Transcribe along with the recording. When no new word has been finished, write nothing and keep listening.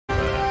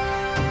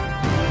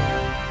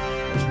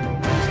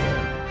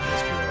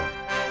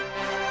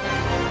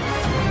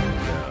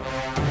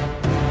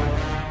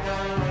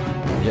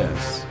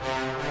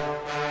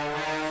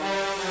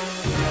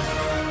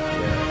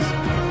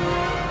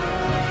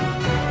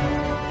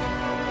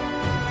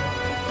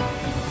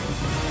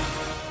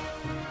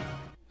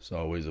It's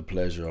always a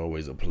pleasure,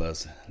 always a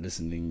plus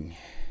listening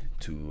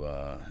to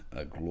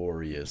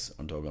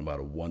I'm talking about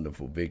a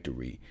wonderful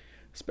victory,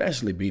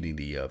 especially beating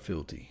the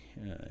Filthy.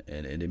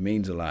 And it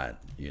means a lot.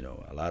 You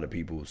know, a lot of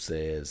people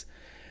says,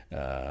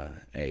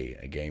 hey,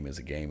 a game is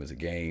a game is a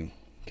game.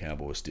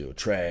 Cowboys still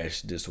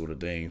trash, this sort of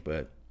thing.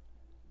 But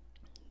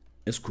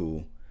it's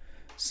cool.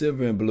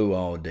 Silver and blue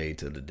all day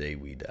till the day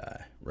we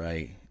die,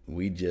 right?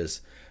 We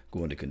just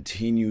going to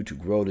continue to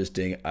grow this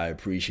thing. I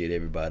appreciate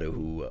everybody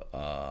who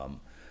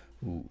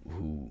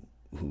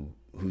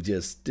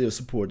just still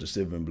support the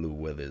silver and blue,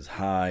 whether it's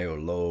high or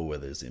low,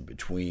 whether it's in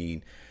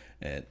between,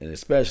 and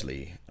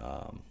especially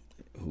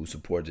who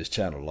support this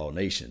channel, Law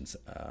Nations.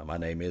 My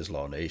name is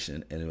Law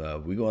Nation, and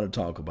we're going to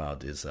talk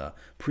about this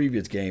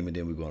previous game, and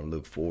then we're going to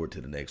look forward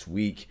to the next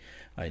week.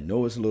 I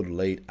know it's a little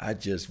late. I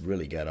just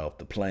really got off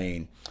the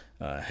plane.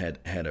 Had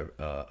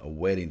a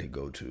wedding to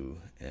go to,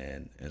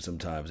 and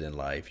sometimes in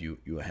life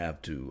you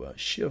have to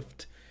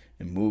shift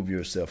and move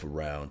yourself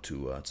around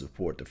to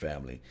support the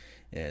family,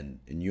 and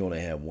you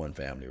only have one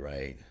family,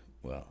 right?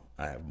 Well,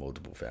 I have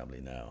multiple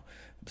family now,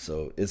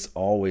 so it's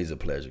always a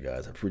pleasure,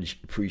 guys. I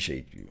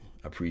appreciate you.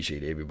 I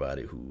appreciate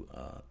everybody who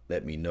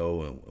let me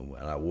know,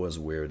 and I was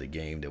aware of the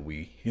game that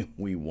we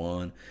we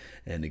won,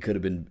 and it could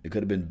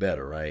have been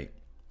better, right?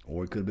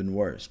 Or it could have been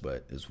worse,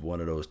 but it's one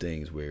of those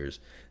things where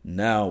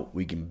now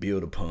we can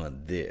build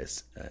upon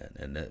this,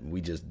 and that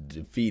we just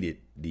defeated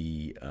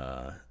the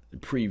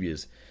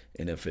previous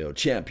NFL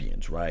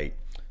champions, right?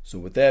 So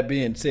with that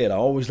being said, I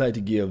always like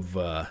to give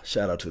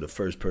shout out to the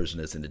first person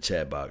that's in the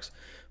chat box.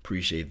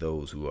 Appreciate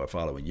those who are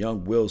following.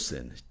 Young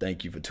Wilson,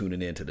 thank you for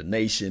tuning in to the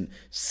Nation.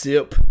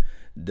 Sip,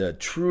 the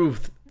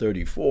Truth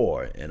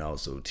 34, and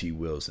also T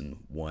Wilson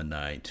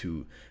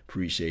 192.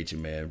 Appreciate you,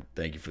 man.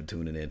 Thank you for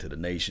tuning in to the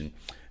Nation.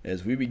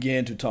 As we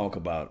begin to talk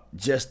about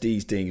just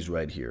these things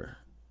right here,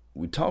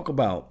 we talk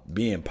about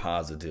being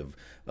positive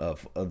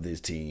of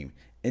this team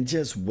and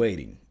just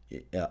waiting.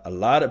 A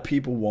lot of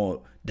people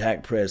want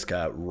Dak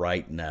Prescott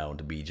right now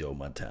to be Joe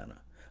Montana.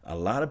 A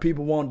lot of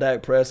people want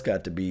Dak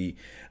Prescott to be,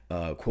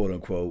 quote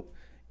unquote,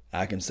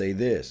 I can say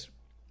this,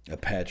 a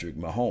Patrick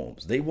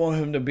Mahomes. They want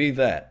him to be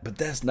that, but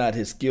that's not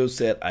his skill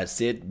set. I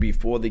said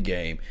before the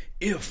game,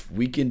 if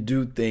we can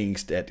do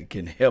things that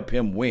can help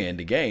him win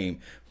the game,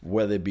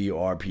 whether it be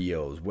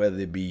RPOs, whether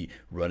it be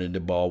running the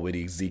ball with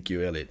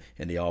Ezekiel Elliott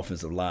and the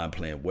offensive line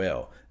playing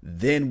well,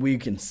 then we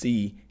can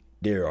see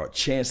there are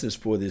chances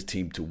for this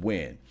team to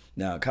win.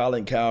 Now,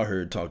 Colin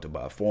Cowherd talked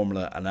about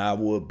formula, and I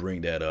will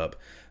bring that up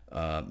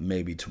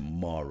maybe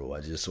tomorrow.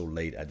 I just so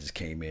late. I just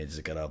came in,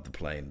 just got off the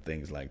plane, and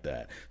things like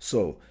that.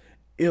 So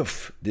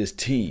if this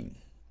team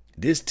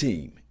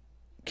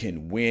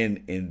can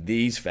win in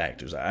these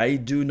factors, I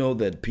do know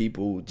that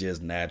people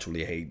just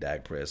naturally hate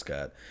Dak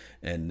Prescott,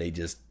 and they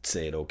just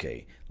said,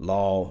 okay,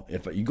 Law,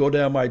 if you go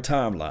down my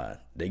timeline,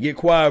 they get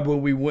quiet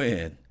when we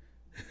win.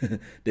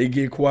 They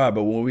get quiet,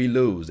 but when we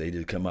lose, they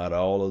just come out of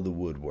all of the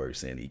woodwork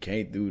saying he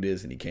can't do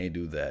this and he can't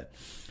do that.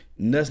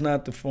 And that's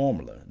not the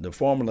formula. The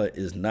formula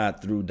is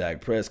not through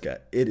Dak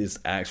Prescott. It is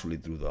actually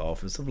through the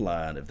offensive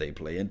line if they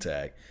play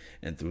intact,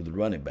 and through the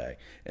running back.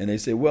 And they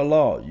say, well,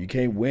 Law, you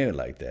can't win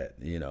like that,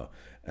 you know.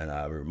 And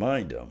I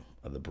remind them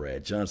of the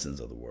Brad Johnsons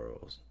of the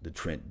world, the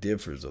Trent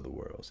Differs of the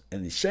world.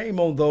 And shame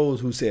on those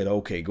who said,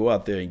 okay, go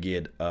out there and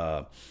get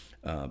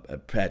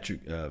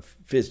Patrick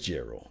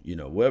Fitzgerald, you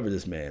know, whatever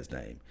this man's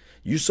name.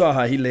 You saw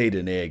how he laid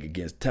an egg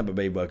against Tampa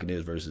Bay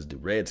Buccaneers versus the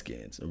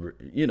Redskins,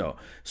 you know.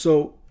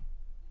 So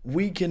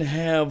we can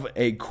have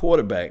a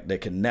quarterback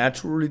that can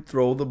naturally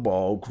throw the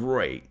ball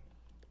great,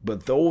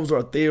 but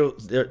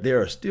there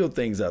are still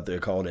things out there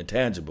called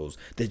intangibles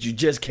that you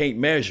just can't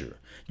measure.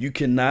 You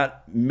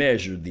cannot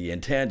measure the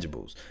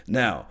intangibles.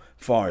 Now,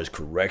 far as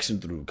correction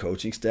through the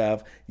coaching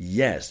staff,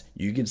 yes,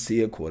 you can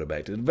see a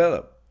quarterback to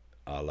develop,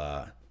 a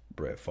la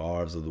Brett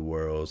Favre's of the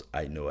world.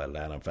 I know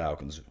Atlanta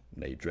Falcons,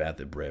 they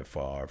drafted Brett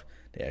Favre.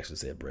 They actually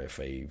said Brett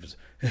Favres.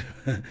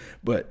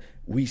 But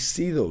we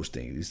see those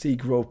things. We see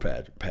growth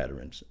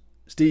patterns.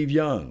 Steve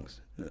Young's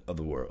of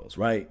the world,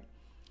 right?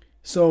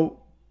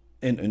 So,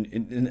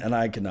 and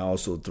I can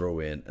also throw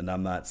in, and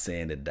I'm not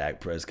saying that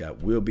Dak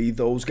Prescott will be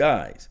those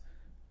guys.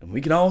 And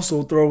we can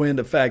also throw in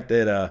the fact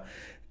that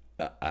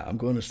I'm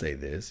going to say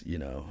this, you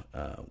know,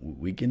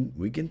 we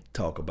can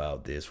talk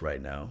about this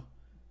right now.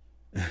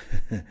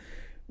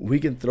 We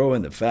can throw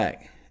in the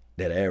fact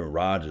that Aaron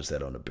Rodgers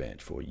sat on the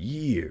bench for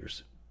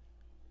years.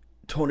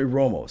 Tony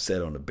Romo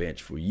sat on the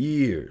bench for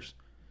years.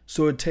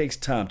 So it takes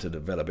time to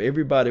develop.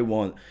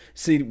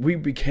 We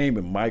became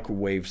a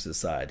microwave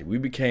society. We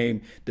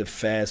became the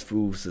fast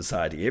food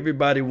society.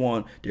 Everybody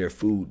want their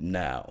food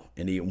now.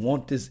 And they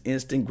want this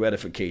instant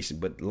gratification,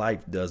 but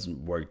life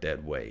doesn't work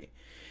that way.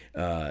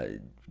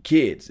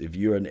 Kids, if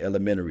you're in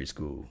elementary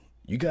school,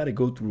 you got to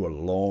go through a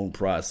long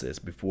process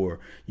before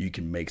you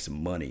can make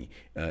some money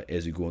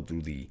as you're going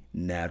through the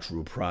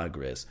natural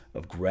progress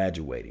of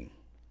graduating.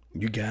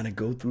 You got to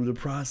go through the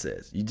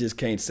process. You just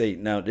can't say,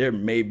 now there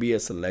may be a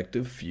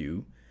selective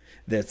few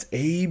that's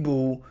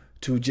able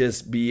to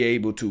just be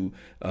able to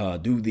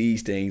do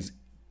these things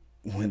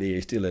when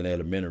they're still in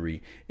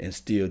elementary and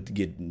still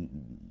get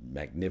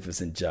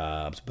magnificent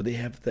jobs, but they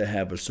have to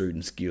have a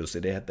certain skill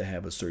set. They have to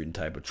have a certain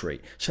type of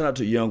trait. Shout out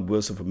to Young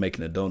Wilson for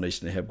making a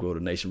donation to help grow the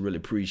nation. Really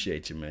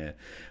appreciate you, man,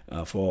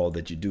 for all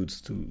that you do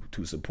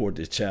to support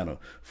this channel.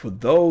 For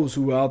those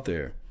who are out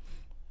there,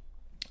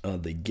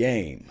 the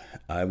game,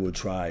 I will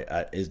try.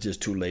 It's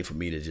just too late for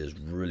me to just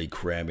really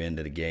cram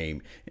into the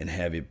game and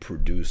have it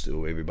produced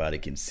so everybody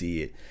can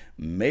see it.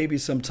 Maybe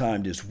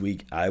sometime this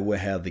week I will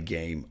have the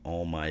game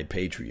on my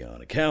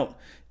Patreon account.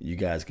 You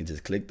guys can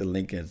just click the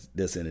link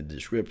that's in the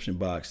description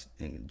box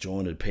and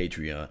join the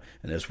Patreon,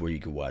 and that's where you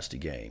can watch the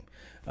game.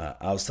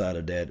 Outside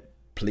of that,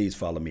 please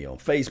follow me on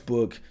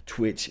Facebook,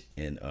 Twitch,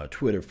 and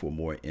Twitter for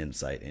more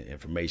insight and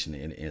information,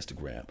 and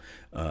Instagram.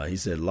 He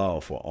said, Law,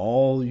 for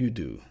all you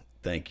do,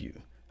 thank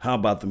you. How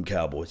about them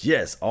Cowboys?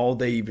 Yes, all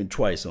day, even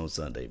twice on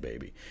Sunday,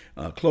 baby.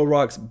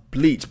 Clorox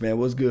Bleach, man,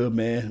 what's good,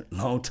 man?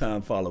 Long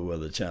time follower of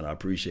the channel. I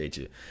appreciate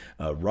you.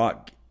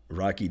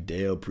 Rocky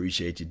Dale,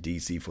 appreciate you.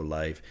 DC for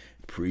life,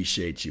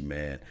 appreciate you,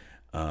 man.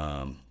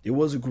 It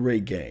was a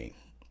great game.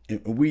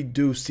 And we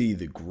do see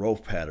the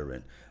growth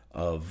pattern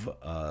of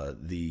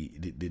the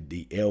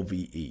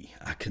LVE.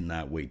 I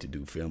cannot wait to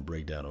do film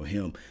breakdown on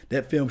him.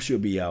 That film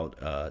should be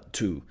out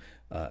too.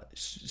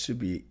 Should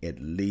be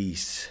at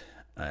least,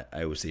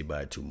 I would say,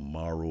 by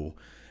tomorrow.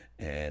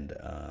 And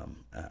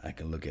I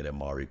can look at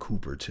Amari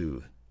Cooper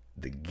too.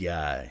 The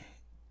guy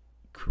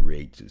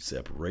creates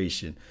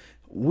separation.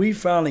 We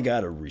finally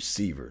got a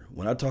receiver.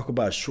 When I talk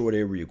about short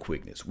area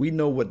quickness, we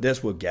know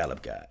that's what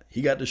Gallup got.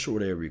 He got the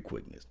short area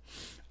quickness.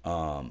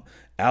 Alan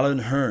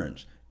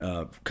Hearns,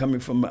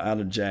 coming from out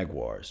of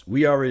Jaguars,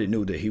 we already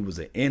knew that he was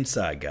an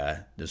inside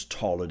guy that's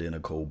taller than a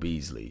Cole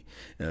Beasley,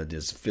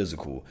 that's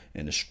physical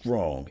and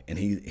strong, and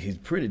he's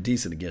pretty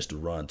decent against the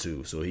run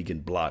too, so he can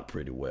block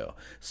pretty well.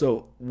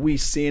 So we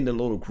seeing the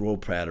little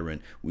growth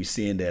pattern. We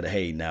seeing that,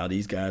 hey, now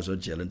these guys are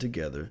gelling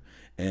together,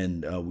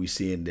 and we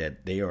seeing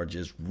that they are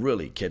just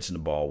really catching the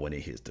ball when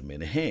it hits them in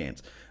the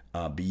hands.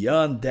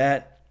 Beyond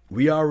that,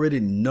 we already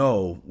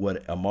know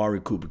what Amari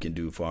Cooper can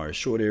do as far as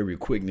short area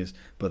quickness,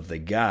 but the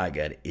guy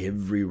got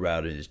every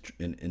route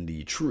in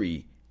the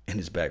tree in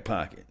his back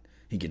pocket.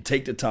 He can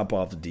take the top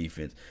off the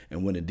defense,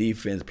 and when the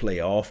defense play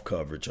off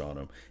coverage on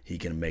him, he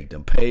can make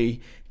them pay.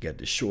 He got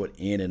the short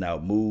in and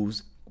out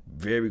moves,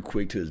 very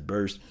quick to his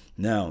burst.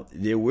 Now,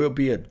 there will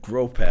be a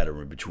growth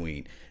pattern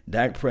between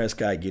Dak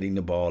Prescott getting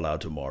the ball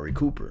out to Amari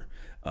Cooper.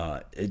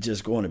 It's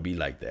just going to be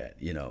like that,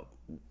 you know.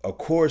 Of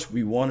course,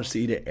 we want to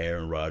see the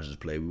Aaron Rodgers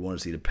play. We want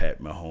to see the Pat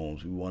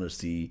Mahomes. We want to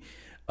see,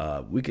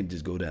 we can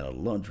just go down a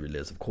laundry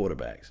list of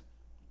quarterbacks.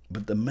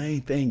 But the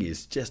main thing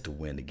is just to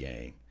win the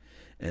game.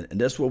 And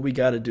that's what we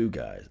got to do,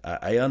 guys.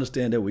 I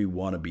understand that we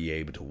want to be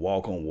able to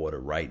walk on water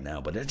right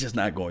now, but that's just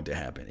not going to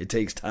happen. It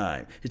takes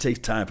time. It takes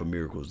time for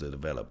miracles to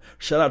develop.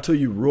 Shout out to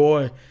you,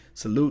 Roy.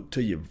 Salute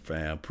to you,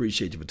 fam.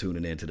 Appreciate you for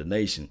tuning in to the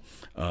nation.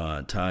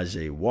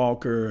 Tajay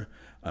Walker.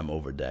 I'm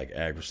over Dak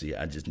accuracy.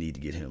 I just need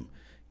to get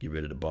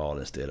rid of the ball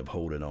instead of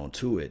holding on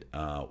to it.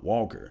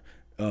 Walker,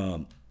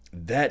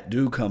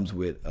 that comes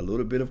with a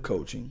little bit of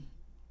coaching,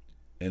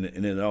 and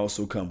it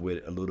also comes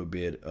with a little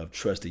bit of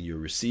trusting your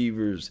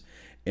receivers.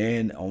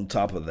 And on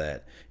top of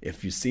that,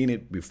 if you've seen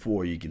it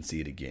before, you can see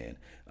it again.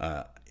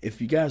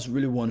 If you guys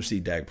really want to see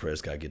Dak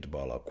Prescott get the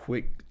ball out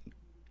quick,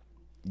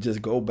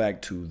 just go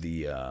back to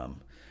the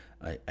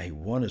I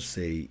want to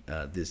say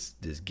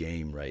this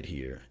game right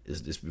here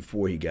is this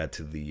before he got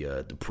to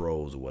the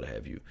pros or what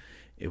have you.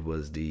 It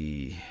was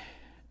the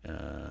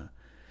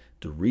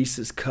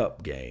Reese's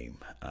Cup game.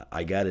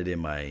 I got it in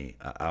my.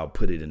 I'll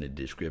put it in the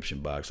description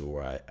box,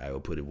 or I will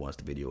put it once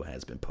the video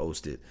has been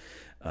posted.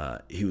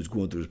 He was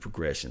going through his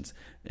progressions,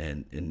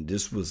 and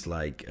this was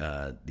like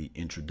the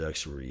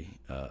introductory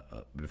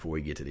before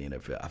he get to the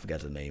NFL. I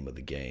forgot the name of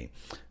the game,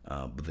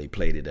 but they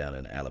played it down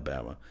in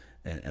Alabama,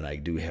 and I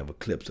do have a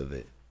clips of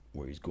it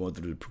where he's going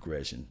through the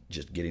progression,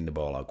 just getting the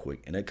ball out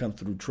quick, and that comes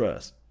through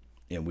trust.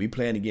 And we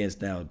playing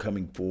against now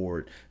coming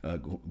forward,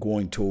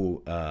 going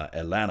to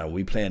Atlanta.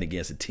 We playing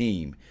against a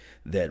team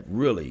that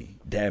really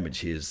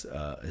damaged his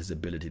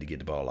ability to get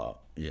the ball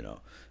out, you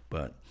know.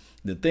 But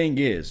the thing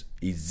is,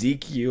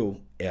 Ezekiel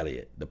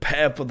Elliott, the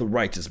path of the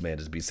righteous man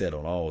is beset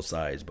on all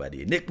sides by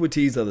the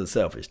iniquities of the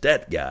selfish.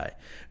 That guy,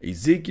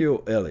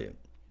 Ezekiel Elliott.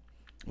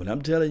 When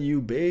I'm telling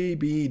you,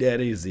 baby,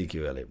 that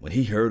Ezekiel Elliott, when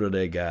he heard of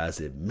that guy, I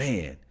said,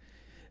 man,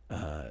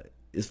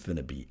 it's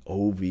finna be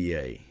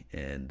OVA.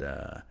 And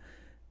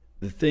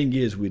the thing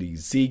is with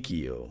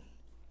Ezekiel,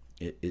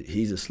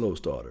 he's a slow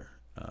starter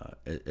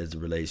as it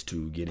relates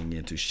to getting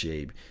into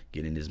shape,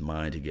 getting his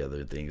mind together,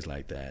 and things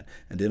like that.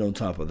 And then on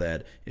top of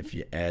that, if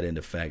you add in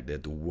the fact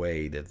that the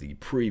way that the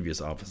previous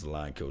offensive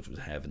line coach was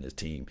having his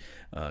team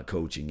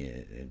coaching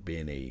and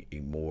being a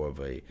more of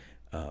a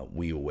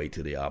we'll wait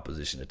till the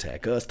opposition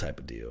attack us type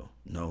of deal.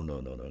 No.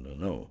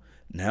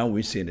 Now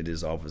we're seeing that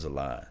this offensive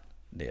line,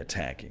 they're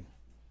attacking.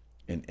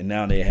 And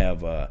now they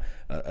have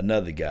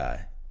another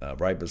guy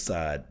right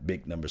beside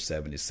big number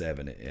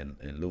 77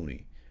 and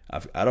Looney.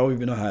 I don't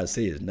even know how to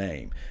say his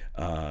name.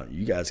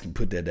 You guys can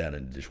put that down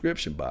in the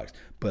description box.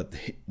 But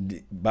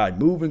by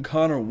moving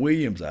Connor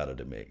Williams out of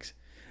the mix,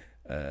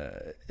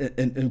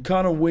 and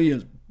Connor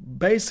Williams,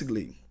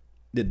 basically,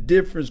 the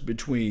difference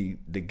between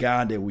the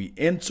guy that we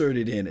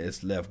inserted in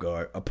as left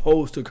guard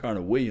opposed to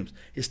Connor Williams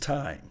is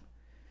time.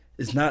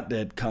 It's not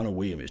that Connor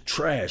Williams is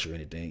trash or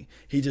anything.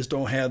 He just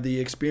don't have the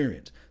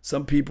experience.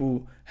 Some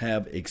people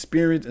have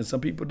experience and some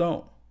people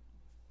don't.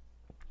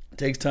 It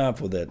takes time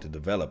for that to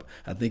develop.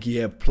 I think he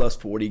had plus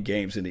 40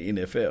 games in the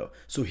NFL.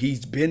 So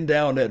he's been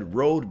down that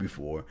road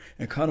before,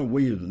 and Connor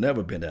Williams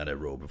never been down that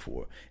road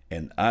before.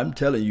 And I'm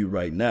telling you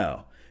right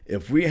now,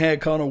 if we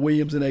had Connor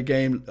Williams in that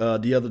game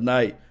the other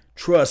night,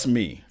 trust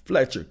me,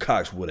 Fletcher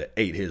Cox would have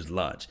ate his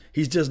lunch.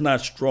 He's just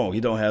not strong. He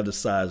don't have the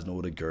size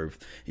nor the girth.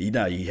 He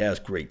has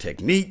great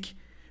technique,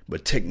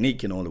 but technique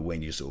can only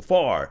win you so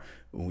far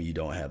when you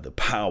don't have the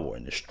power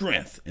and the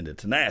strength and the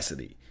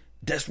tenacity.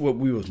 That's what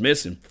we was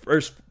missing.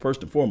 First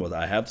and foremost,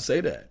 I have to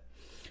say that.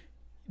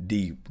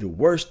 The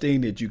worst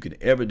thing that you could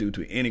ever do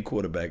to any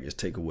quarterback is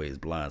take away his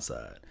blind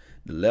side.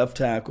 The left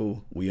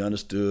tackle, we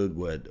understood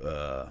what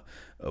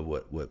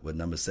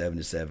number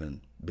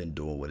 77 been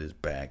doing with his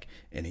back,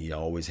 and he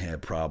always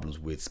had problems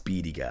with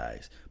speedy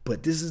guys.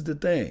 But this is the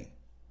thing.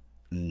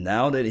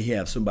 Now that he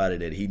have somebody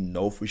that he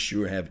know for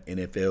sure have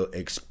NFL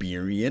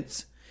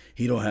experience,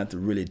 he don't have to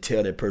really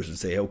tell that person,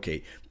 say,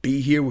 okay, be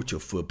here with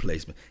your foot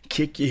placement.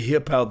 Kick your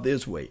hip out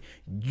this way.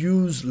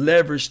 Use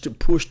leverage to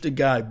push the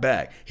guy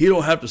back. He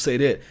don't have to say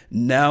that.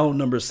 Now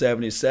number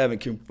 77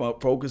 can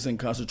focus and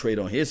concentrate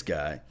on his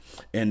guy.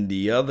 And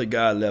the other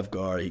guy, left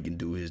guard, he can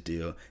do his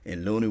deal.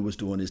 And Looney was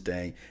doing his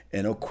thing.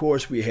 And, of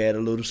course, we had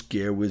a little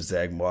scare with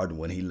Zach Martin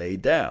when he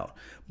laid down.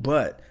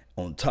 But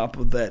on top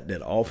of that,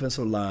 that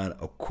offensive line,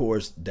 of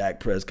course, Dak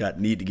Prescott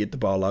need to get the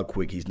ball out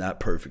quick. He's not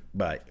perfect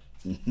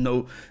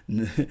No,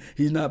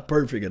 he's not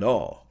perfect at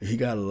all. He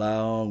got a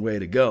long way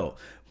to go.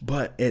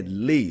 But at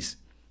least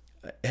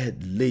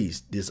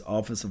this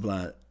offensive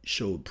line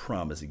showed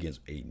promise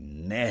against a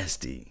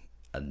nasty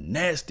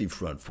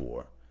front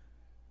four.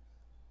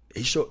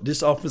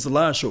 This offensive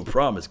line showed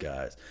promise,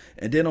 guys.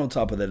 And then on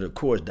top of that, of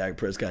course, Dak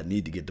Prescott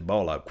need to get the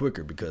ball out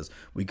quicker because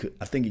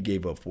I think he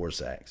gave up 4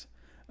 sacks.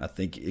 I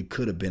think it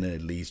could have been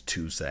at least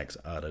 2 sacks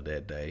out of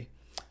that day.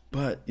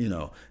 But,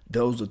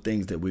 those are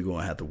things that we're going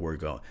to have to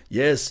work on.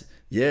 Yes,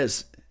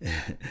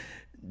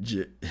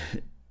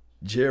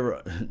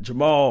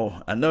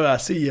 Jamal, I know I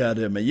see you out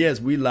there, man. Yes,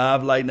 we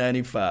live like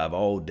 95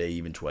 all day,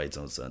 even twice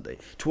on Sunday.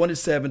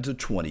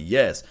 27-20,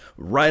 yes,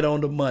 right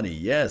on the money.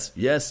 Yes,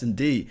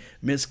 indeed.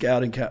 Miss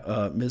Scouting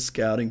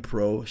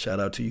Pro, shout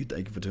out to you.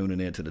 Thank you for tuning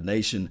in to the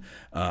nation.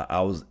 I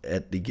was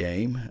at the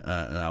game,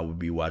 and I will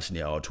be watching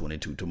the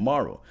All-22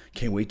 tomorrow.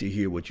 Can't wait to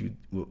hear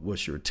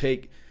what's your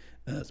take.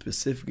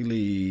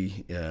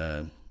 Specifically,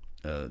 the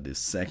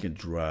second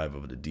drive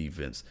of the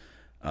defense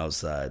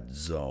outside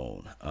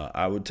zone.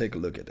 I would take a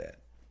look at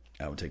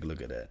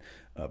that.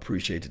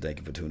 Appreciate you. Thank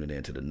you for tuning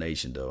in to the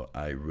nation, though.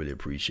 I really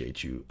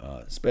appreciate you,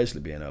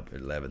 especially being up at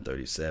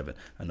 11:37.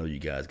 I know you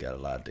guys got a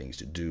lot of things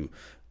to do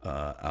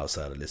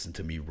outside of listening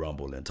to me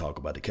rumble and talk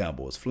about the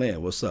Cowboys.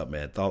 Flynn, what's up,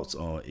 man? Thoughts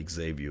on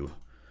Xavier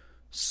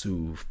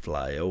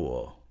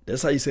Suflaioa?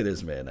 That's how you say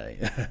this man name.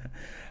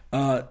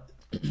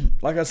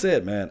 Like I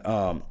said,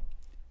 man,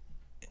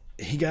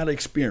 he got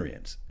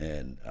experience,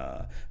 and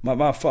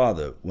my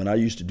father, when I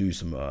used to do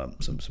some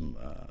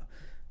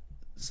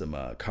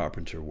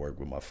carpenter work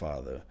with my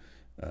father,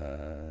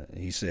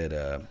 he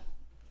said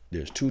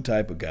there's 2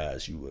 type of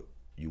guys you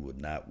would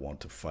not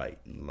want to fight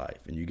in life,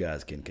 and you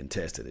guys can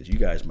contest to this. You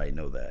guys might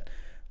know that.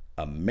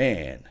 A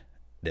man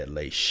that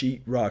lays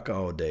sheetrock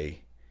all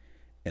day,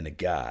 and a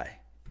guy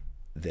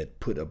that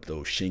put up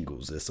those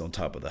shingles that's on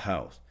top of the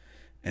house.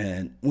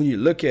 And when you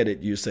look at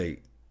it, you say,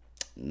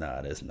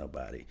 nah, that's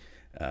nobody.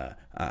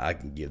 I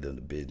can give them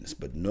the business.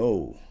 But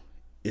no,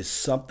 it's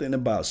something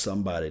about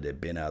somebody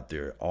that been out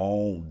there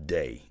all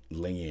day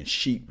laying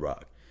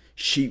sheetrock.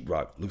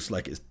 Sheetrock looks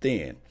like it's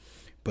thin,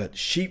 but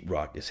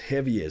sheetrock is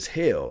heavy as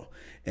hell.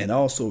 And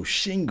also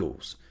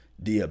shingles,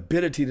 the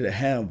ability to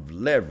have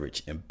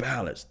leverage and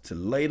balance to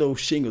lay those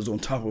shingles on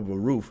top of a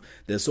roof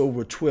that's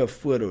over 12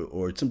 foot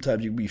or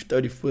sometimes you can be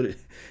 30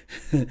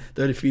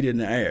 feet in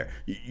the air.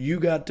 You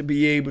got to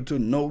be able to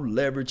know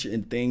leverage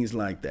and things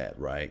like that,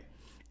 right?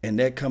 And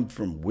that comes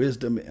from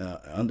wisdom,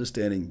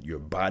 understanding your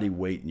body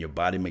weight and your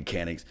body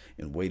mechanics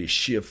and way to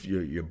shift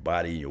your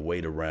body and your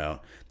weight around.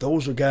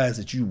 Those are guys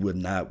that you would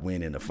not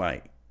win in a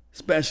fight,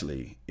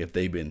 especially if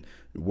they've been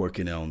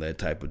working on that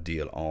type of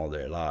deal all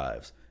their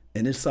lives.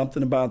 And there's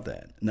something about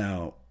that.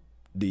 Now,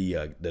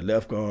 the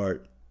left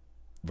guard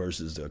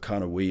versus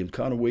Connor Williams.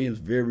 Connor Williams,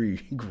 very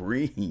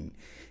green.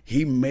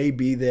 He may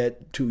be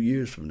that 2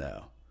 years from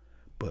now.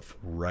 But for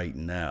right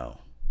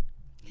now,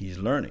 he's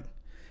learning.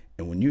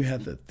 And when you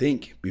have to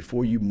think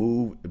before you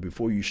move,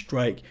 before you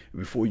strike,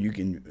 before you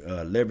can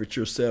leverage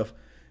yourself,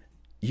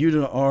 you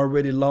done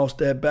already lost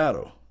that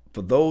battle.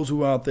 For those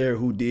who out there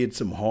who did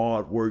some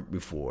hard work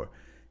before,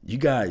 You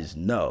guys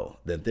know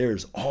that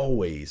there's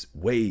always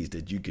ways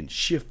that you can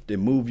shift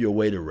and move your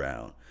weight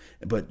around,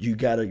 but you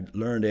got to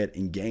learn that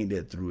and gain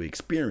that through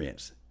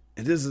experience.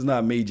 And this is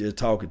not me just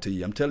talking to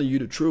you. I'm telling you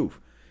the truth.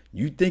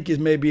 You think it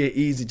may be an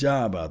easy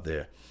job out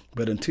there,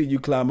 but until you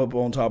climb up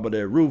on top of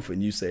that roof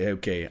and you say,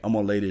 okay, I'm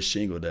going to lay this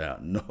shingle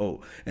down.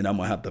 No, and I'm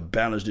going to have to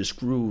balance the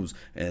screws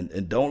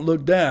and don't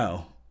look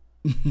down.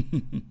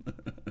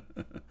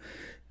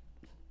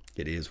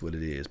 It is what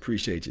it is.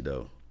 Appreciate you,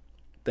 though.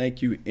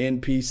 Thank you,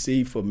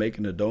 NPC, for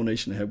making a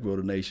donation to help grow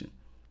the nation.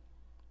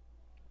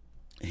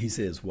 He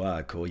says,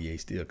 why Koye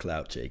still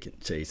clout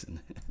chasing?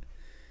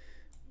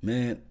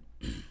 Man,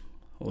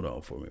 hold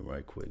on for me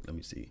right quick. Let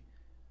me see.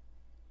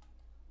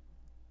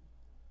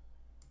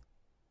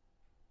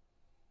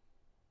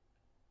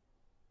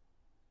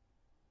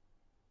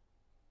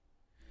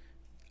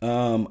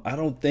 I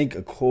don't think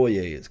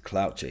Okoye is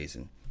clout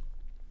chasing.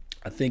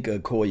 I think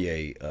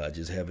Okoye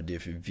just have a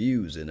different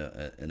views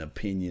and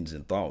opinions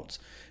and thoughts,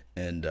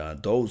 and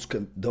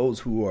those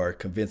who are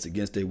convinced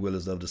against their will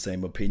is of the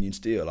same opinion.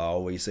 Still, I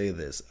always say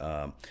this: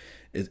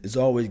 it's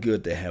always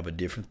good to have a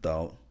different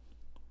thought,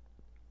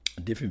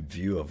 a different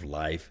view of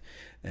life.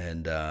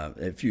 And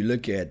if you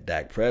look at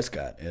Dak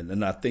Prescott,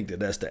 and I think that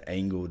that's the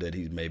angle that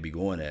he's maybe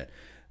going at,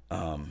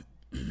 um,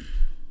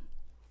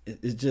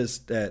 it's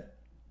just that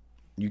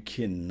you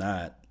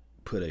cannot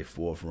put a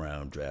fourth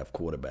round draft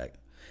quarterback.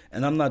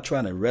 And I'm not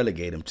trying to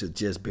relegate him to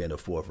just being a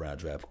fourth round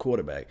draft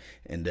quarterback,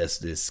 and that's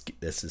his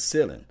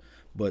ceiling.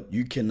 But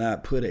you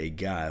cannot put a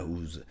guy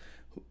who's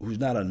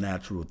not a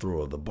natural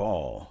thrower of the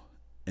ball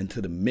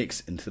into the mix,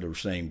 into the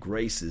same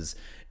graces,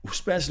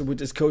 especially with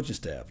this coaching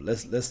staff.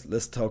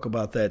 Let's talk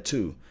about that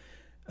too.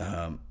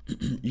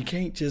 You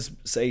can't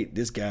just say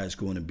this guy's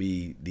going to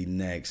be the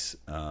next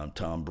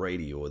Tom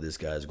Brady, or this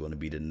guy's going to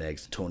be the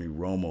next Tony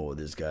Romo, or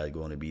this guy's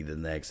going to be the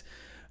next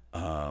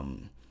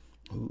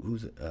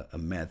who's a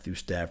Matthew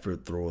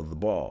Stafford thrower of the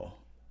ball.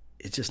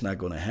 It's just not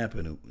going to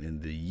happen in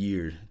the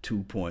year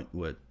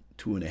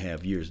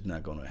 2.5 years. It's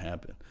not going to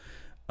happen.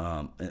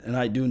 And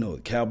I do know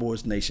the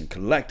Cowboys Nation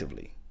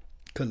collectively,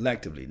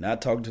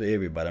 not talking to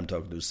everybody. I'm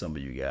talking to some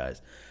of you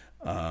guys.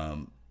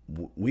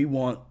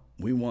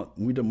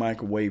 We the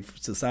microwave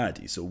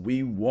society, so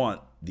we want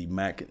the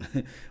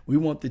we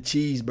want the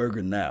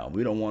cheeseburger now.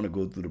 We don't want to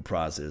go through the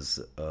process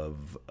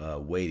of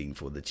waiting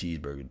for the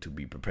cheeseburger to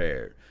be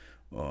prepared,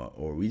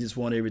 or we just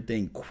want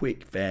everything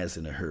quick, fast,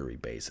 in a hurry.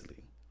 Basically,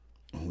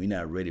 we're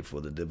not ready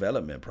for the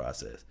development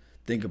process.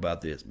 Think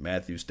about this: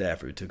 Matthew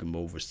Stafford took him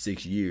over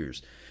 6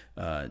 years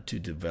to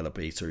develop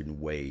a certain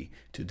way,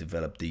 to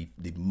develop the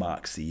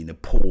moxie and the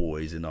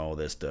poise and all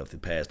that stuff, to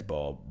pass the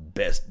ball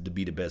best, to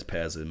be the best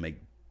passer and make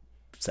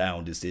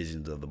sound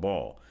decisions of the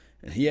ball.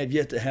 And he had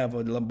yet to have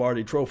a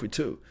Lombardi trophy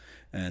too.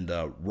 And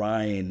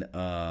Ryan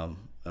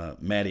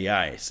Matty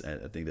Ice,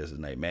 I think that's his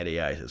name, Matty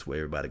Ice, that's what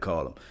everybody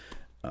call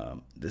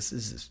him. This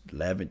is his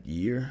 11th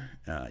year.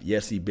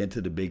 Yes, he's been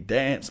to the big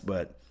dance,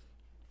 but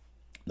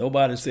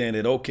nobody's saying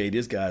that, okay,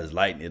 this guy is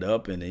lighting it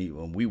up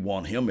and we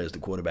want him as the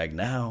quarterback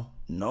now.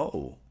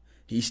 No.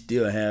 He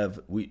still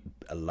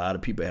a lot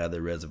of people have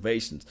their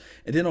reservations.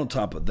 And then on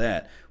top of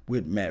that,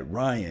 with Matt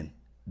Ryan,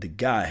 the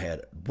guy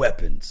had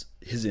weapons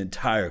his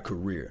entire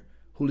career.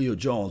 Julio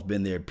Jones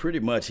been there pretty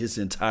much his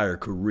entire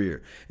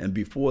career. And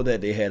before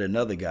that, they had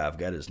another guy, I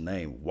forgot his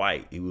name,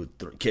 White. He was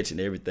catching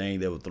everything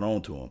that was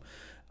thrown to him.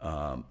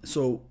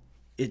 So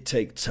it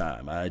takes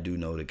time. I do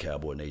know the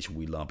Cowboy Nation,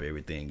 we lump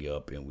everything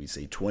up and we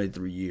say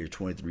 23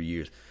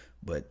 years.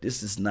 But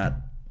this is not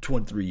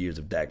 23 years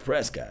of Dak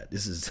Prescott.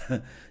 This is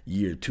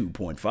year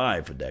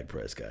 2.5 for Dak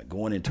Prescott.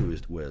 Going into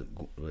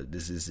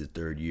this is his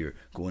third year,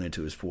 going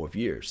into his fourth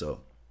year.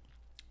 So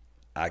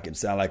I can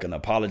sound like an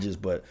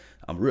apologist, but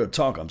I'm real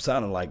talk. I'm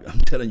sounding like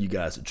I'm telling you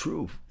guys the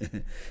truth.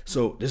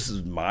 So this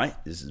is my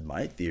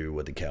theory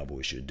what the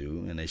Cowboys should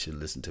do, and they should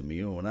listen to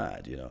me or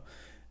not.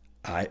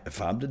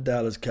 If I'm the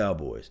Dallas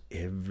Cowboys,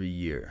 every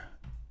year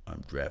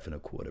I'm drafting a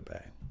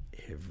quarterback.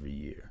 Every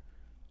year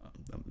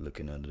I'm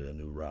looking under the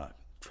new rock,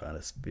 trying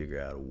to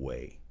figure out a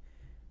way.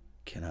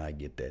 Can I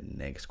get that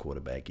next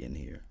quarterback in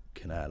here?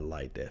 Can I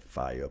light that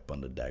fire up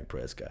under Dak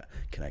Prescott?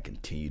 Can I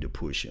continue to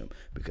push him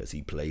because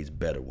he plays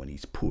better when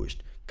he's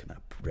pushed? Can I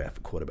draft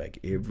a quarterback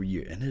every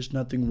year? And there's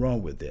nothing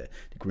wrong with that.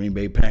 The Green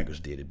Bay Packers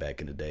did it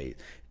back in the day.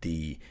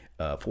 The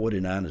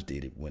 49ers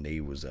did it when they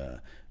was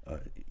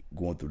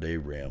going through their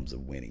realms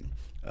of winning.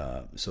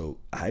 So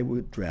I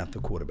would draft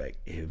a quarterback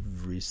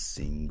every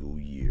single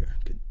year.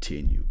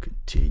 Continue,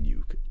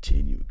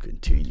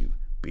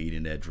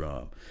 beating that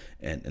drum.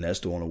 And that's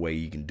the only way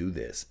you can do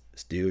this.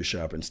 Steel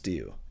sharpen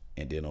steel.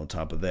 And then on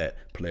top of that,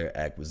 player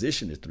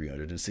acquisition is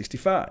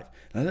 365.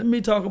 Now let me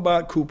talk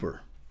about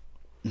Cooper.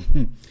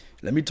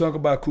 Let me talk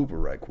about Cooper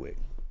right quick.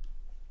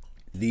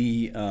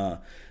 I'm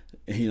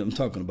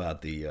talking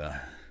about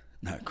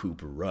not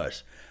Cooper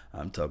Rush.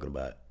 I'm talking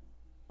about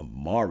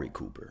Amari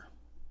Cooper.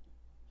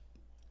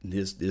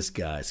 This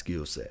guy's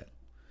skill set.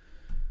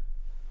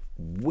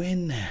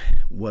 When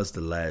was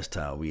the last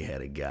time we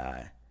had a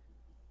guy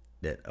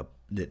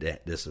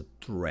that's a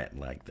threat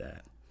like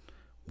that?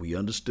 we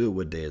understood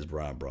what Dez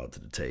Bryant brought to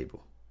the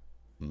table.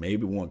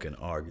 Maybe one can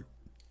argue.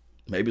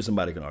 Maybe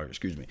somebody can argue.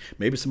 Excuse me.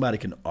 Maybe somebody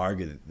can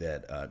argue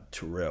that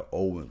Terrell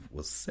Owens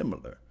was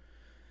similar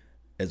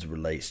as it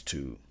relates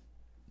to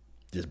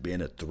just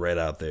being a threat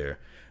out there,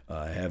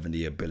 having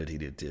the ability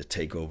to just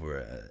take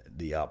over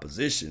the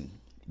opposition.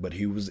 But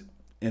he was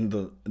in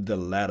the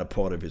latter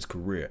part of his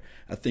career.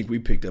 I think we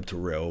picked up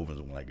Terrell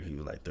Owens when he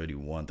was like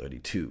 31,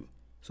 32.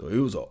 So he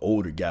was an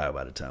older guy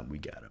by the time we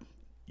got him.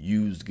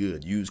 Used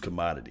good, used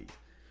commodity.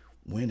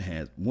 When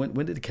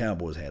did the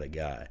Cowboys have a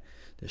guy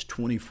that's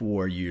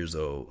 24 years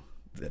old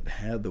that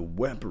had the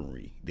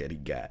weaponry that he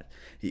got?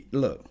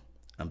 Look,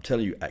 I'm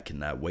telling you, I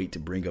cannot wait to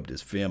bring up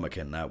this film. I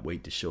cannot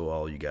wait to show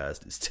all you guys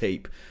this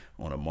tape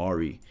on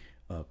Amari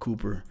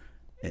Cooper.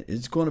 And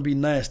it's going to be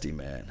nasty,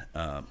 man.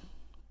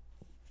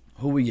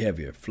 Who we have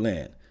here?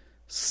 Flynn.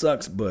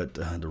 Sucks, but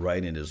the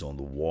writing is on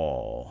the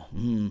wall.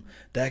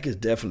 Dak is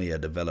definitely a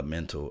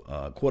developmental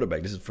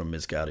quarterback. This is from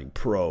Miscouting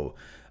Pro.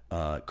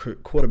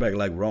 Quarterback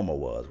like Romo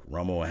was.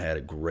 Romo had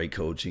a great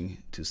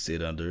coaching to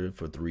sit under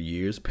for 3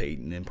 years,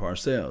 Peyton and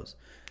Parcells.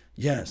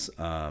 Yes,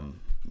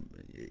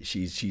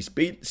 she's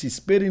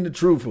spitting the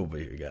truth over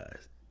here,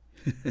 guys.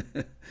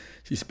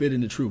 She's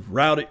spitting the truth.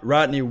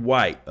 Rodney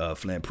White,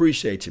 Flynn,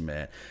 appreciate you,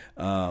 man.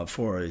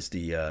 For us,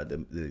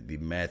 the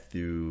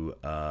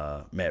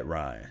Matt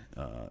Ryan.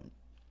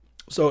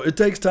 So it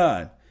takes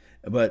time.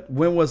 But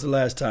when was the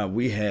last time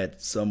we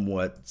had some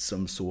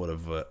sort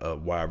of a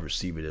wide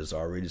receiver that's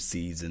already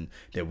seasoned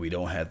that we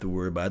don't have to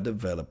worry about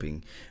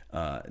developing?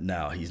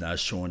 Now he's not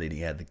showing that he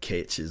had the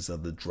catches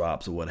of the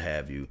drops or what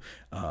have you.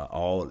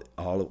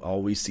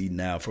 All we see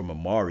now from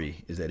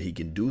Amari is that he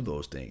can do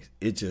those things.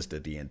 It's just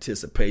that the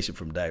anticipation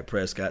from Dak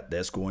Prescott,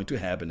 that's going to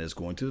happen, that's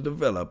going to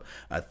develop.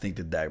 I think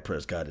that Dak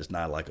Prescott is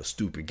not like a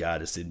stupid guy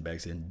that's sitting back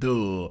saying,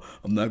 duh,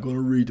 I'm not going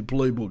to read the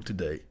playbook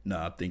today. No,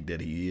 I think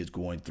that he is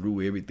going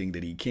through everything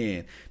that he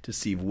can to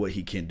see what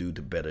he can do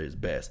to better his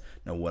best.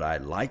 Now, what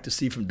I'd like to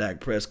see from Dak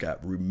Prescott,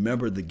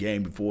 remember the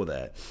game before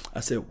that,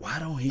 I said, why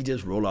don't he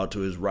just roll out to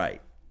his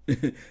right?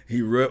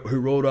 He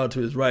rolled out to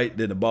his right,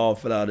 then the ball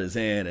fell out of his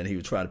hand, and he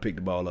was trying to pick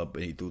the ball up,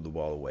 and he threw the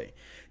ball away.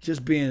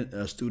 Just being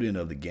a student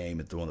of the game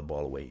and throwing the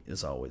ball away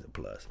is always a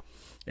plus.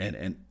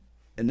 And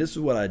this is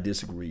what I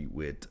disagree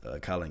with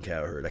Colin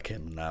Cowherd. I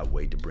cannot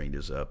wait to bring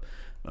this up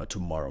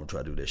tomorrow and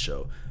try to do this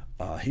show.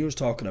 He was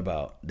talking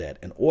about that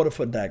in order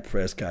for Dak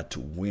Prescott to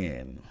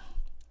win,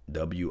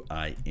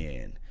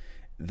 W-I-N,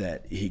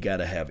 that he got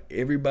to have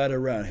everybody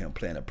around him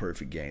playing a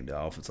perfect game. The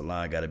offensive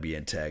line got to be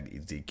intact.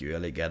 Ezekiel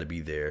Elliott got to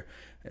be there,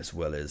 as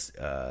well as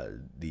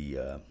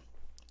the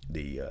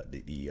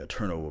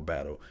turnover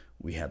battle.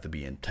 We have to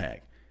be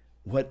intact.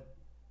 What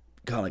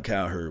Colin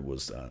Cowherd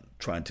was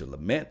trying to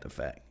lament the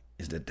fact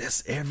is that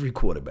that's every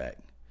quarterback.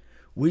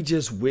 We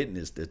just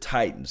witnessed the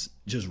Titans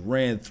just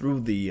ran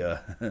through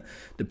the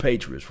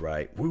Patriots,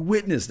 right? We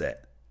witnessed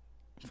that.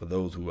 For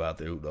those who out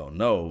there who don't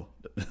know,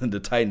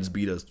 the Titans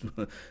beat us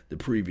the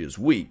previous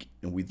week,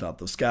 and we thought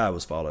the sky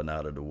was falling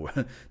out of the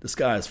world. The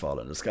sky is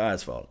falling.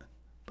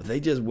 But they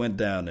just went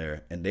down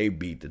there and they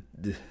beat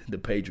the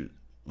Patriots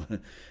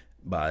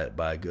by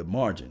a good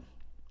margin.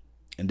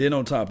 And then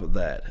on top of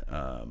that,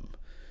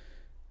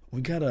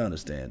 we got to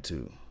understand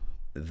too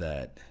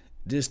that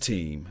this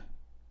team,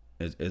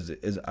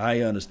 as I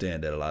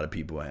understand that a lot of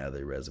people have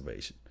their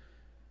reservation,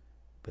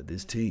 but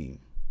this team,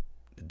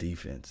 the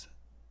defense,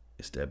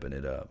 stepping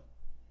it up.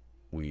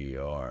 We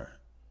are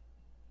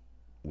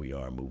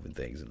moving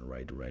things in the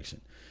right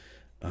direction.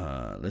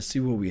 Let's see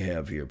what we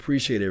have here.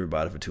 Appreciate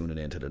everybody for tuning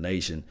in to the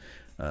nation.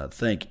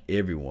 Thank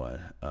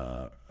everyone.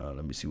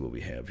 Let me see what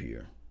we have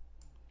here.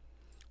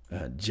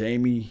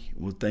 Jamie,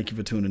 well, thank you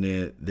for tuning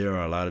in. There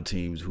are a lot of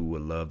teams who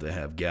would love to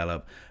have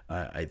Gallup.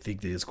 I think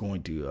that it's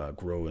going to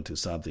grow into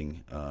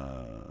something,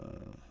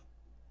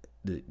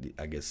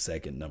 I guess,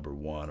 second number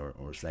one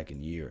or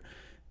second year.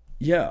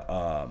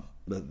 Yeah,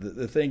 but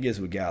the thing is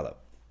with Gallup,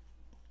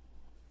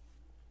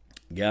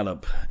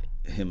 Gallup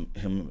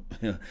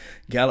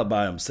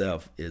by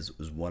himself is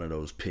one of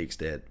those picks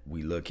that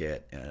we look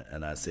at,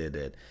 and I said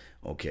that,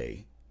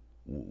 okay,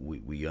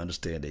 we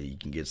understand that he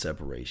can get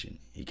separation.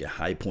 He can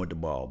high point the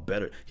ball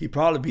better. He'd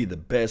probably be the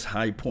best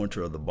high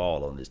pointer of the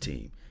ball on this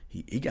team.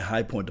 He can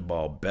high point the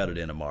ball better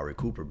than Amari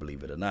Cooper,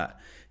 believe it or not.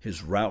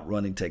 His route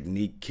running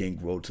technique can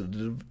grow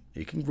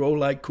it can grow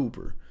like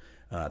Cooper.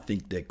 I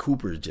think that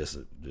Cooper is just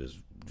a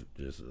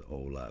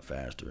whole lot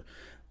faster.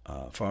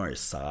 As far as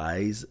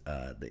size,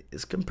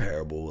 it's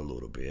comparable a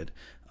little bit.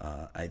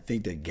 I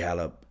think that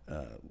Gallup,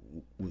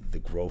 with the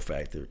growth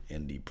factor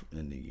in the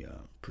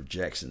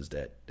projections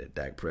that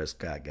Dak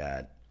Prescott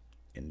got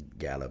and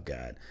Gallup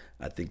got,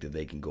 I think that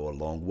they can go a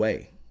long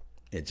way.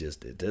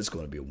 That's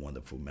going to be a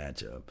wonderful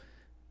matchup,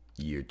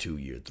 year 2,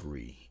 year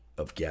 3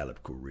 of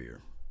Gallup's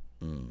career.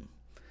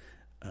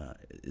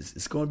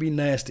 It's going to be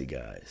nasty,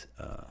 guys.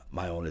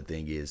 My only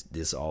thing is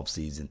this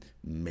offseason,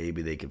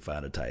 maybe they can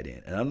find a tight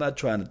end. And I'm not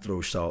trying to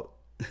throw salt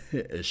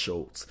at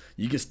Schultz.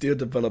 You can still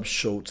develop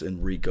Schultz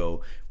and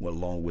Rico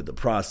along with the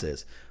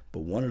process.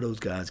 But one of those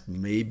guys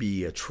may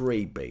be a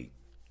trade bait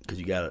because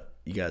you got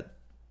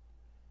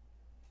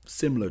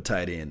similar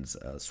tight ends,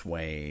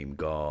 Swaim,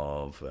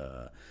 Goff,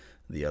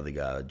 the other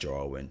guy,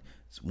 Jarwin.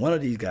 One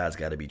of these guys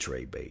got to be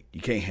trade bait.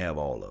 You can't have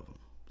all of them.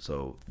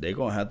 So they're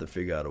going to have to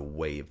figure out a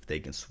way if they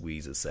can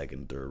squeeze a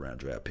second, third round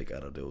draft pick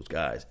out of those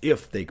guys,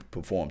 if they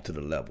perform to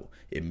the level.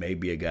 It may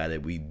be a guy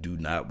that we do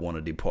not want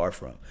to depart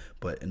from.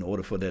 But in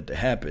order for that to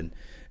happen,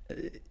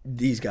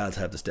 these guys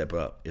have to step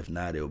up. If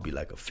not, it'll be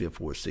like a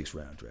 5th or 6th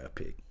round draft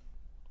pick.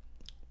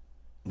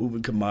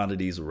 Moving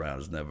commodities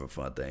around is never a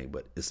fun thing,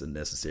 but it's a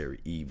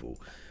necessary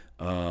evil.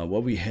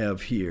 What we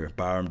have here,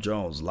 Byron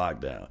Jones,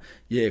 lockdown.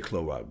 Yeah,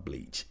 Clorox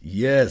bleach.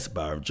 Yes,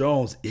 Byron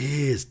Jones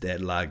is that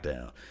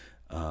lockdown.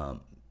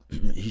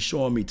 He's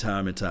showing me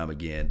time and time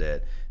again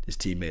that this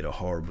team made a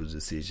horrible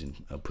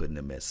decision of putting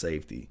him at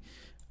safety.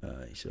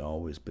 He should have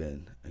always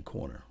been a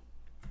corner.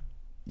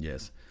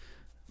 Yes.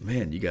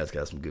 Man, you guys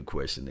got some good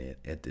questions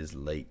at this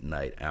late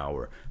night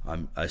hour.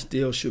 I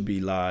still should be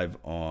live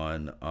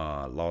on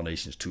Law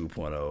Nations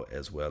 2.0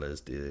 as well as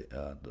the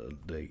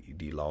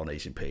Law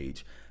Nation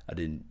page. I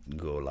didn't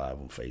go live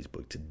on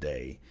Facebook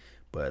today.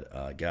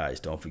 But guys,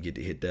 don't forget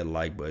to hit that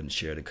like button,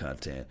 share the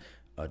content.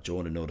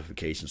 Join the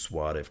notification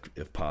squad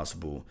if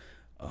possible.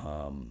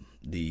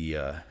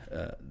 The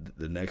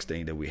next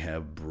thing that we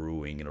have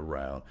brewing and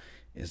around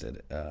is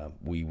that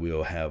we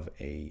will have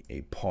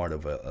a part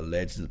of a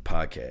Legends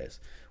podcast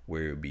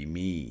where it'll be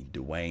me,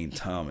 Dwayne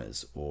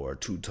Thomas, or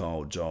Too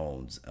Tall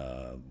Jones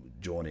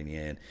joining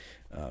in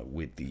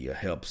with the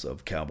helps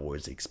of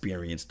Cowboys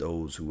Experience,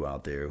 those who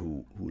out there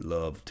who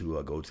love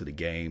to go to the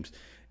games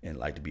and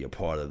like to be a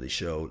part of the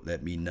show.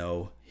 Let me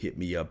know. Hit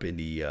me up in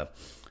the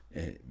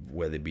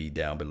whether it be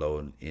down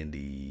below in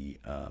the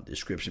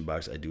description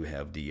box. I do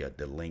have the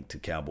link to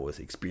Cowboys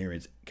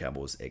Experience,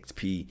 Cowboys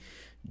XP.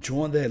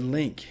 Join that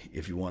link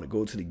if you want to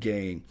go to the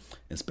game,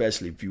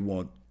 especially if you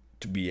want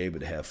to be able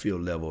to have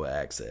field level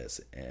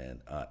access and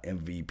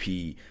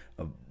MVP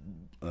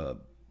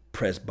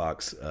press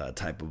box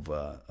type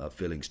of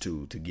feelings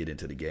too, to get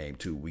into the game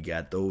too. We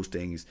got those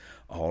things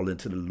all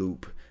into the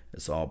loop.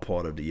 It's all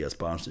part of the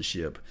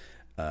sponsorship.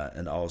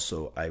 And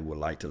also, I would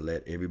like to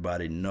let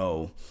everybody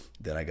know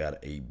that I got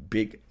a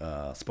big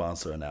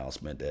sponsor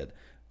announcement that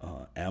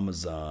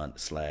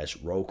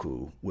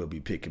Amazon/Roku will be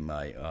picking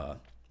my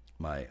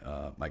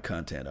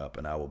content up,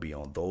 and I will be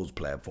on those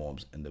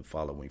platforms in the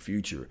following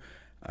future.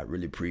 I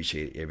really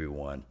appreciate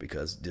everyone,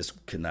 because this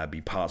could not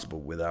be possible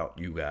without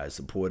you guys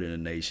supporting the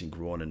nation,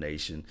 growing the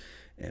nation,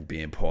 and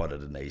being part of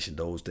the nation.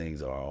 Those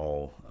things are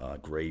all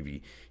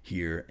gravy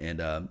here.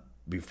 And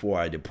before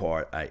I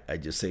depart, I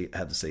have to say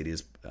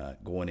this,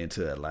 going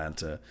into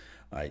Atlanta,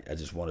 I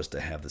just want us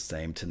to have the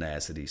same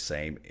tenacity,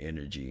 same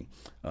energy,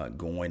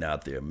 going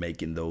out there,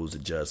 making those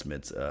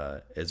adjustments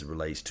as it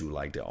relates to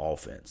like the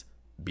offense,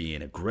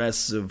 being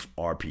aggressive,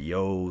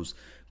 RPOs,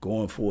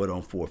 going for it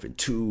on 4th and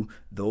 2,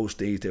 those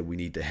things that we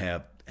need to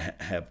have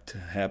to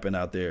happen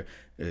out there,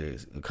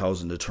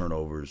 causing the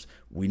turnovers.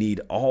 We need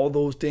all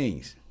those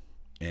things.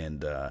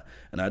 And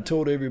I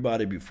told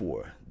everybody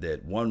before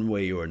that one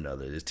way or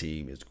another, this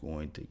team is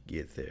going to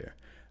get there.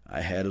 I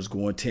had us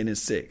going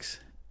 10-6,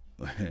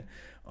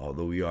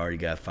 although we already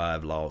got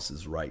 5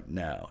 losses right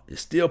now.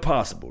 It's still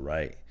possible,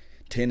 right?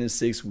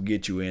 10-6 will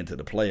get you into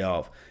the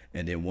playoff,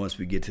 and then once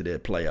we get to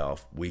that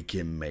playoff, we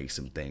can make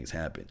some things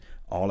happen.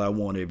 All I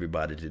want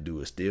everybody to do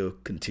is still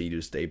continue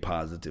to stay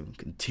positive.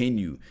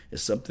 Continue.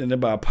 It's something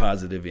about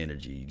positive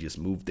energy. You just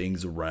move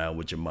things around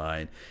with your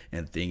mind,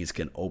 and things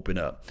can open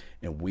up.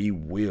 And we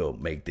will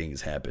make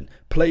things happen.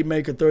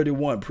 Playmaker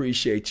 31,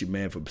 appreciate you,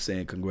 man, for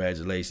saying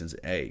congratulations.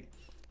 Hey,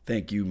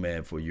 thank you,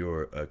 man, for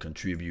your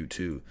contribute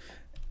too.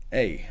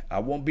 Hey, I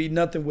won't be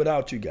nothing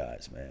without you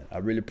guys, man. I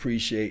really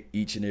appreciate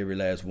each and every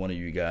last one of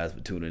you guys for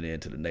tuning in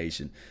to the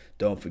nation.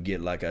 Don't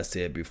forget, like I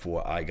said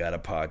before, I got a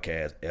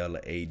podcast,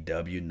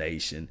 LAW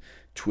Nation,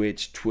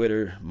 Twitch,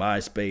 Twitter,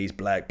 MySpace,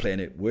 Black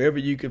Planet, wherever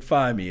you can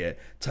find me at.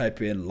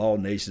 Type in Law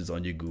Nations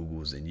on your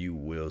Googles and you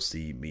will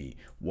see me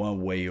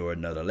one way or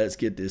another. Let's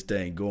get this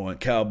thing going.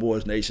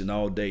 Cowboys Nation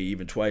all day,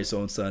 even twice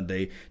on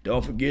Sunday.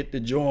 Don't forget to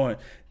join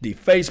the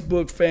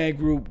Facebook fan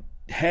group,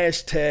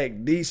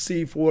 hashtag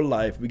DC for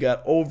Life. We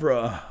got over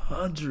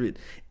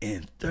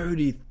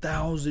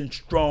 130,000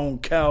 strong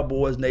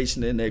Cowboys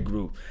Nation in that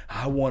group.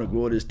 I want to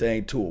grow this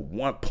thing to a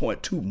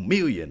 1.2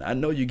 million. I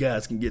know you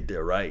guys can get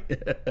there, right?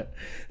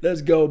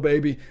 Let's go,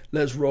 baby.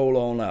 Let's roll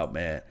on out,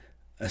 man.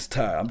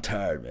 I'm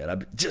tired, man. I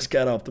just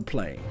got off the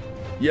plane.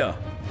 Yeah.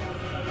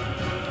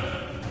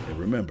 And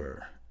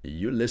remember,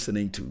 you're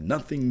listening to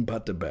Nothing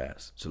But the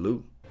Bass.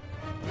 Salute.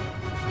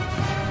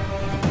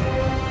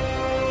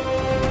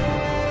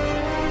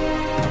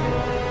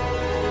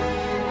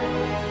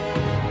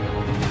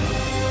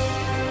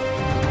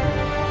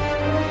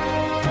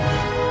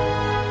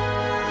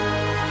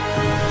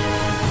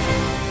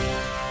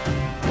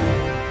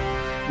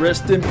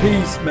 Rest in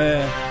peace,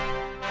 man.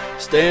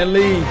 Stan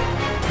Lee,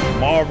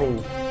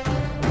 Marvel.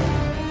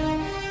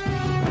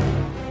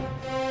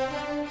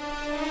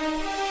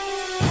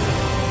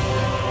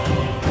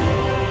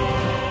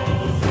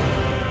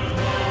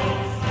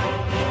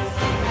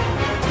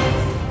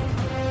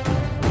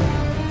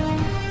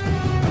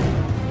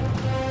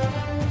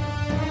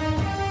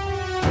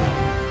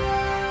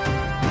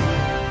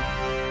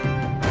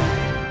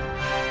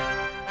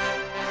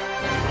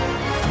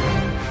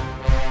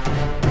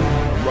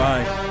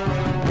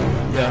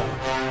 tonight. Yeah.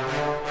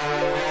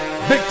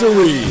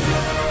 Victory.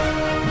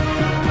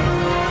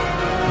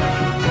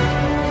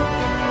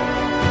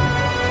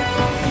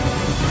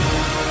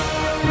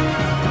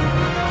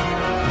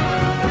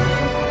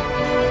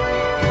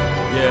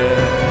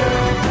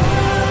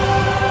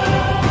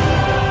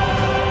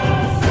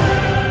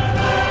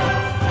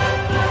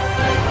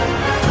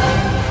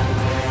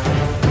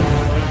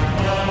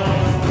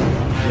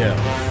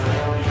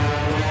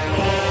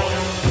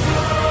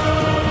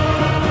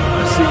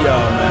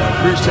 Y'all, man.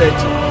 Appreciate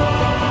you.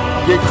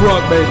 Get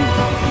crunk, baby.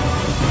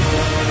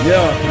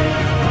 Yeah.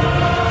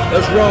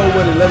 Let's roll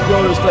with it. Let's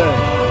grow this thing.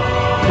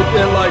 Hit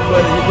that like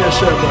button. Hit that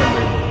share button,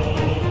 baby.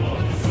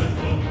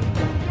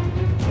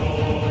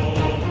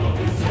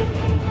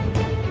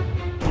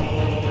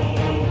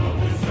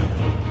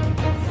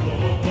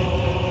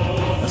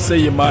 I see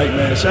you, Mike,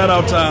 man. Shout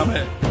out time,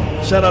 man.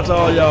 Shout out to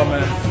all y'all,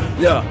 man.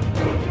 Yeah.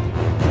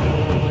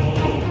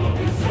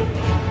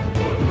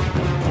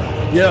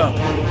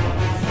 Yeah.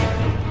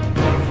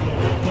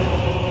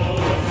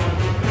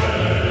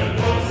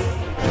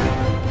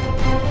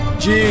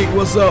 Jig,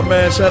 what's up,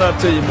 man? Shout out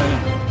to you,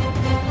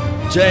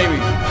 man. Jamie,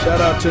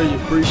 shout out to you.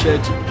 Appreciate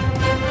you.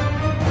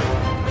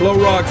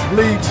 Clorox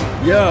Bleach,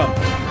 yeah.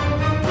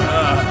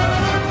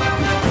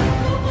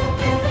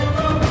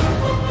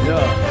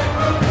 Yeah.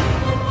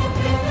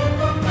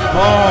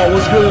 Paul,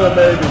 what's good,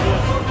 baby?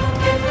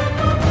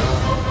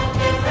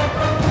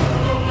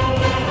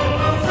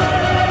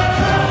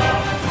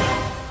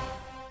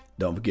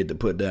 Don't forget to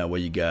put down where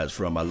you guys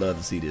from. I love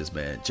to see this,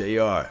 man.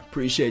 JR,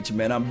 appreciate you,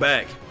 man. I'm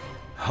back.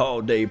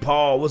 All day,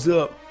 Paul, what's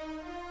up?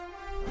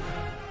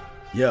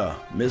 Yeah,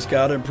 Miss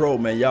Scout and Pro,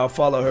 man. Y'all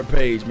follow her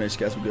page, man. She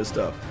got some good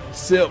stuff.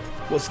 Sip,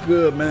 what's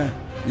good, man?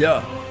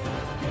 Yeah.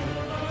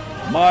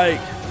 Mike,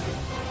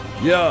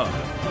 yeah.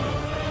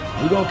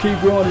 We're gonna keep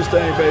growing this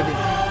thing, baby.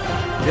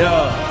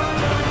 Yeah.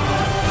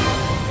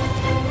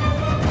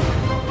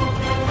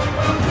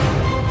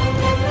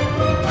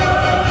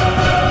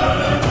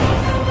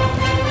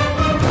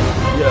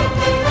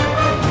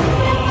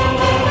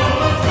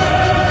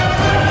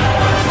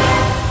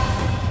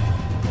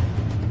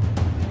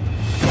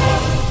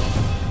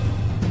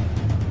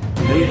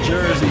 New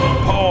Jersey,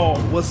 Paul,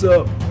 what's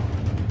up?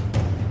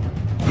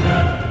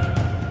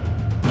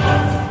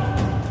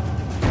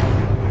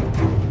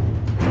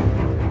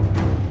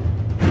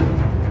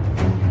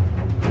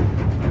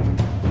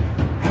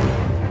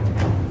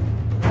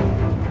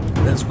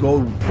 Let's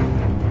go.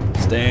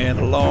 Stand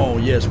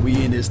alone. Yes,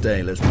 we in this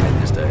thing. Let's win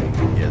this thing.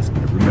 Yes,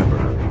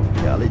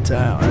 remember, Cali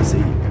Town, I see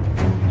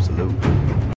you. Salute.